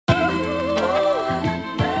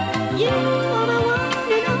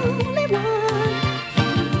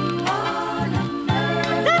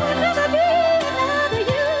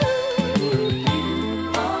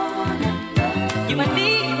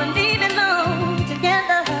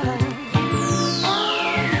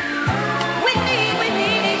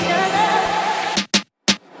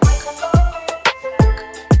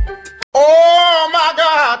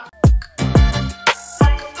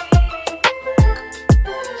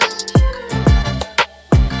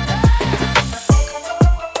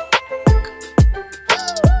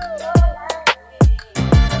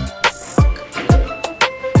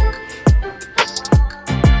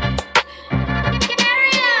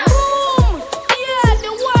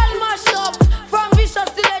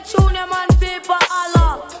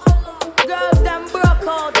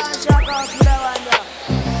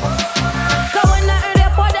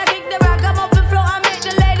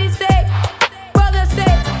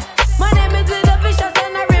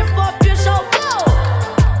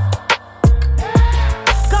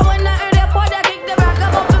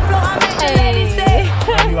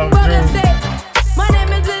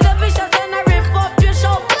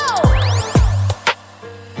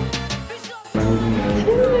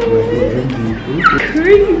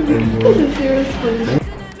This is seriously. I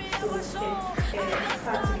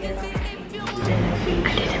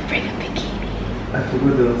didn't bring a bikini. I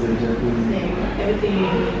forgot there was a jacuzzi. Everything you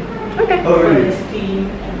need. Okay. Oh, really? Steam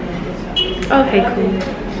and then just Okay, cool.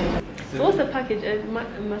 So what's the package? A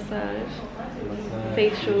massage,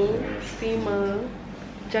 facial, steamer,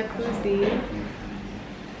 jacuzzi,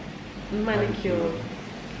 manicure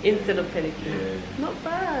instead of pedicure. Not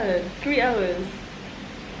bad. 3 hours.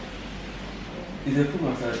 Is a full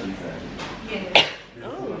massage inside? yeah.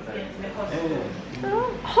 Oh. Yeah.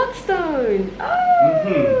 Oh, hot stone. Oh.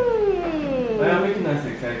 Why are making us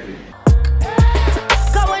excited?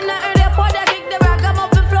 Going out early, boy, that kick the rock, I'm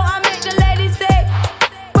up and flow, I make the ladies say,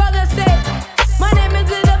 brother say, my name is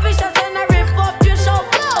Little Vicious and I rip up your show,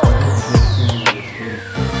 go!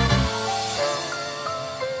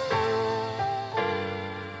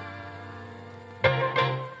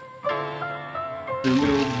 The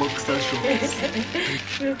little boxer shorts.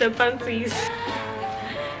 With the panties.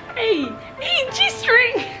 Hey, hey,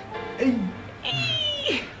 G-string. Hey.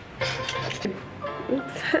 Hey.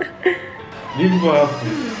 Oops. You people have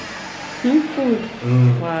food. Food.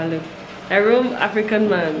 Wow, look. A real African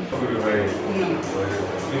man. Food right.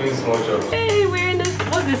 Doing small chops. Hey, we're in this.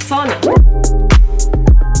 What's this sauna?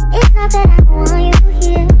 It's not that I want you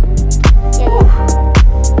here.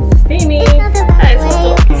 Steamy. That is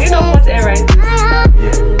hot. You know hot air, right?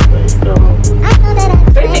 So,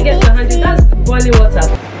 when it gets to 100, that's boiling water.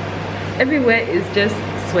 Everywhere is just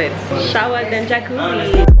sweat. Shower, then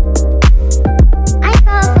jacuzzi. I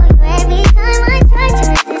fall for you every time I try to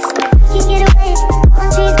resist you. You get away. On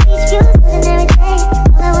trees, beach views, and every day.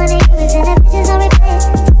 All I wanna hear is in the pictures on replay.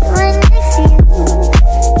 Still right next to you.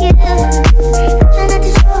 You do. Try not to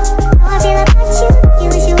show how I feel about you. You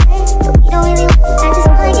wish you were, but we don't really want to. I just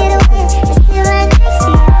wanna get away. It's still right next to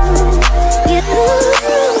you. You.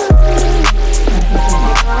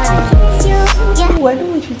 I don't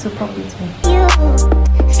want you to pop with me. You.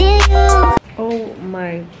 Feel you. Oh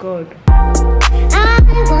my god. I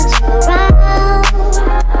want you around, around.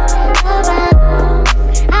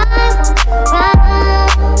 I want you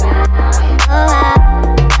around.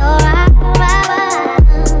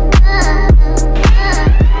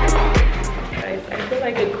 Guys, I feel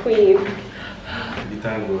like a queen. You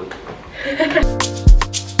thank God.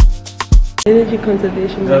 Energy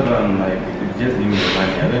conservation. That's why I'm like, just give me the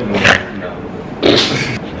money. I don't know now. I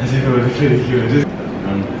just go to the pedicure. Just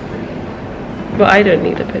But I don't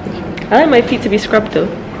need a pedicure. I like my feet to be scrubbed though.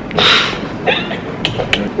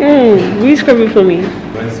 Will you scrub it for me?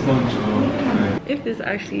 my sponge. If this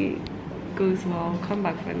actually goes well, I'll come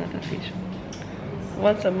back for another facial.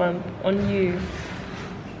 Once a month on you.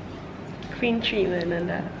 Queen treatment and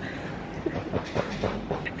that.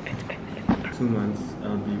 2 months,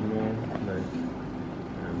 I'll be more like.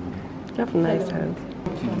 You have nice hands.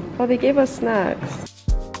 Oh, they gave us snacks.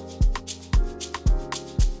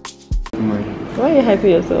 Why are you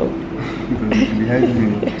hyping yourself? Behind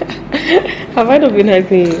me. Have I not been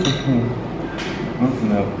hyping you? Not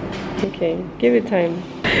now. Okay, give it time.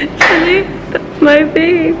 Charlie, my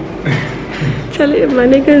babe. Charlie, my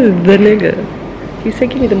nigga is the nigga. He said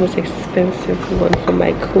give me the most expensive one for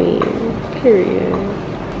my queen. Period.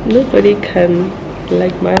 Nobody can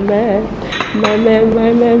like my man. My man,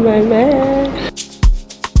 my man, my man.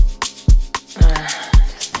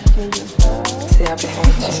 See, I've been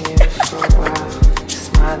watching you for a while. You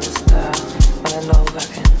smile and stuff. Wanna know if I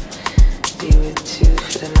can be with you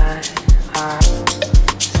for the night.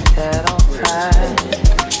 That alright,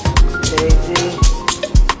 baby,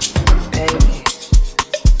 baby.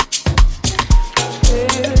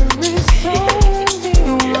 There is only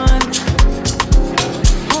one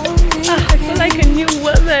for me. I feel like a new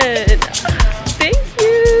woman. Thank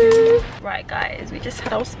you. Right, guys, we just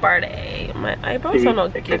had our spa day. My eyebrows are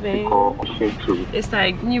not giving. It's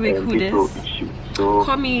like new wig who this.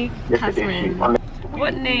 Call me Catherine.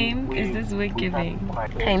 What name is this wig giving?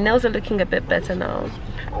 Okay, nails are looking a bit better now.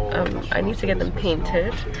 I need to get them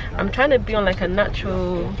painted. I'm trying to be on like a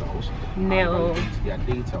natural nail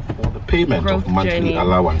for the payment growth of monthly journey.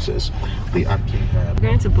 allowances. They are We're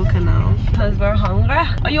going to book her now because we're hungry.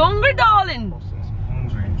 Are you hungry, darling?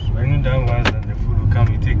 Hungry. When you done once and the food will come,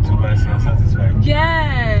 you take 2 bites and you're satisfied.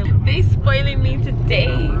 Yeah, they spoiling me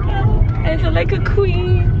today. I feel like a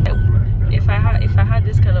queen. If I had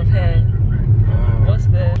this kind of hair, what's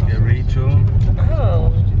the Rachel.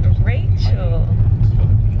 oh, Rachel?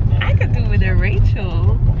 I could do with a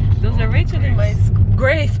Rachel. There's a Rachel in my school.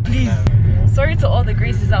 Grace, please. Sorry to all the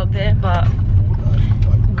Graces out there, but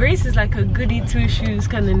Grace is like a goody two shoes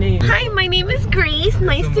kind of name. Hi, my name is Grace.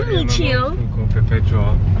 Nice to meet you.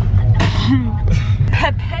 Perpetual.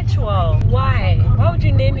 Perpetual. Why? Why would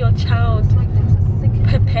you name your child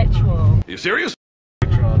Perpetual? You serious?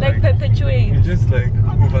 Like perpetuate. It's just like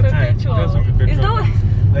over time. Perpetual. That's what perpetual. Is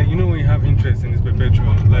that like, you know when you have interest in this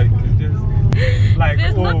perpetual, like it's just like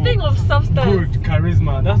there's nothing of substance. Good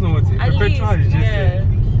charisma. That's not what it is. At Perpetual least, is just yeah.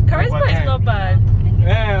 Charisma is not bad.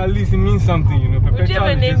 Yeah, at least it means something, you know. Perpetual Would you ever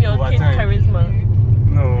is name just your over kid time. Charisma?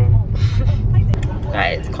 No.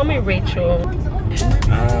 Guys, call me Rachel. You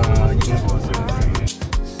know,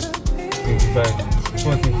 25,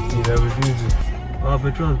 14, 15, I was doing this. Oh,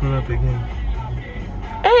 petrol is going up again.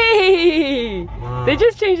 Hey! Wow. They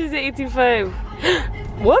just changed it to 85.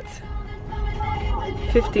 What?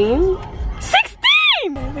 15?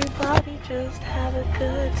 16! Everybody just have a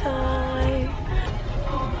good time.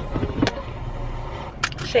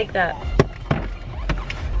 Shake that.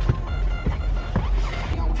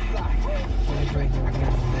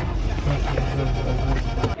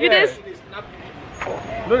 You just...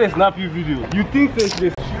 Don't snap you video. You think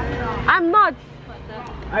this? I'm not.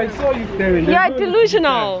 I saw you staring. You're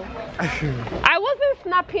delusional. I wasn't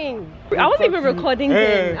snapping. I wasn't even recording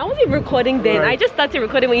then. I wasn't even recording then. I just started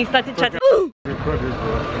recording when you started chatting.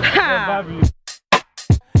 Ha!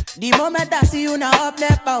 The moment I see you now up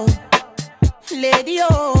there, bow. Lady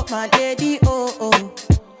oh, my lady oh oh.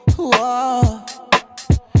 Whoa.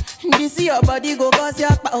 This your body go cause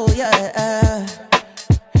your oh yeah.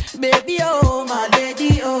 Baby oh, my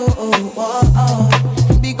lady oh oh oh oh.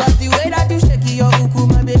 Because the way that you shake your uku,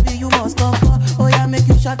 my baby, you must come. Oh yeah, make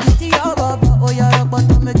you shake it to your baba. Oh yeah, rock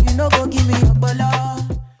bottom, make you no go give me your bala.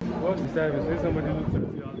 What's the service? When somebody looks at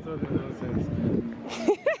you, I'll tell them nonsense.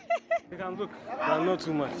 You can look, but not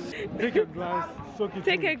too much. Take a glance, soak it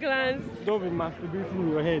Take in. a glance. Don't be masturbating in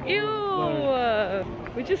your head.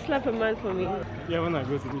 Ew. Would you slap a man for me? Yeah, when I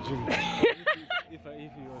go to the gym.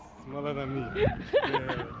 if he was smaller than me.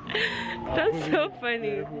 Yeah. That's so funny.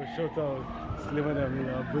 Yeah, if he was shorter, slimmer than me,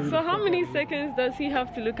 I'll bring So how many seconds does he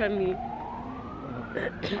have to look at me?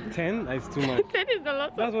 10? It's too much. 10 is a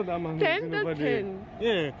lot. That's what that man is 10, doing that's over there. 10.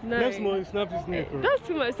 Yeah. Nine. Let's know, snap his neck. That's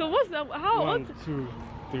too much. So what's that? How? 1, 2,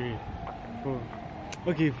 3, 4.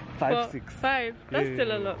 Okay, 5, 6. 5. That's Yeah, still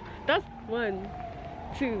yeah, a lot. That's 1,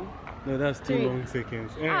 2. No, that's 2 3. long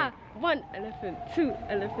seconds. Yeah. 1 elephant, 2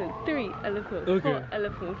 elephant, 3 elephant, Okay. 4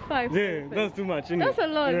 elephant, 5 Yeah, elephant. that's too much, isn't That's it? a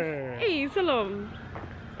lot. Yeah. Hey, it's a lot.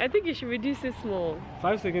 I think you should reduce it small.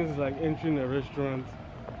 5 seconds is like entering a restaurant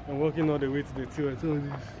and walking all the way to the till and all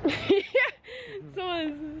this.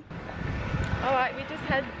 Alright, we just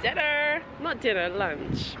had dinner. Not dinner,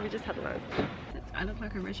 lunch. We just had lunch. I look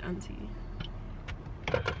like a rich auntie.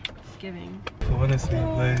 It's giving. So honestly,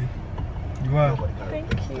 like, you are.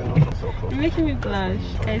 Thank you. You're making me blush.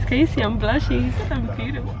 Guys, can you see I'm blushing? He said I'm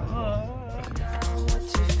beautiful.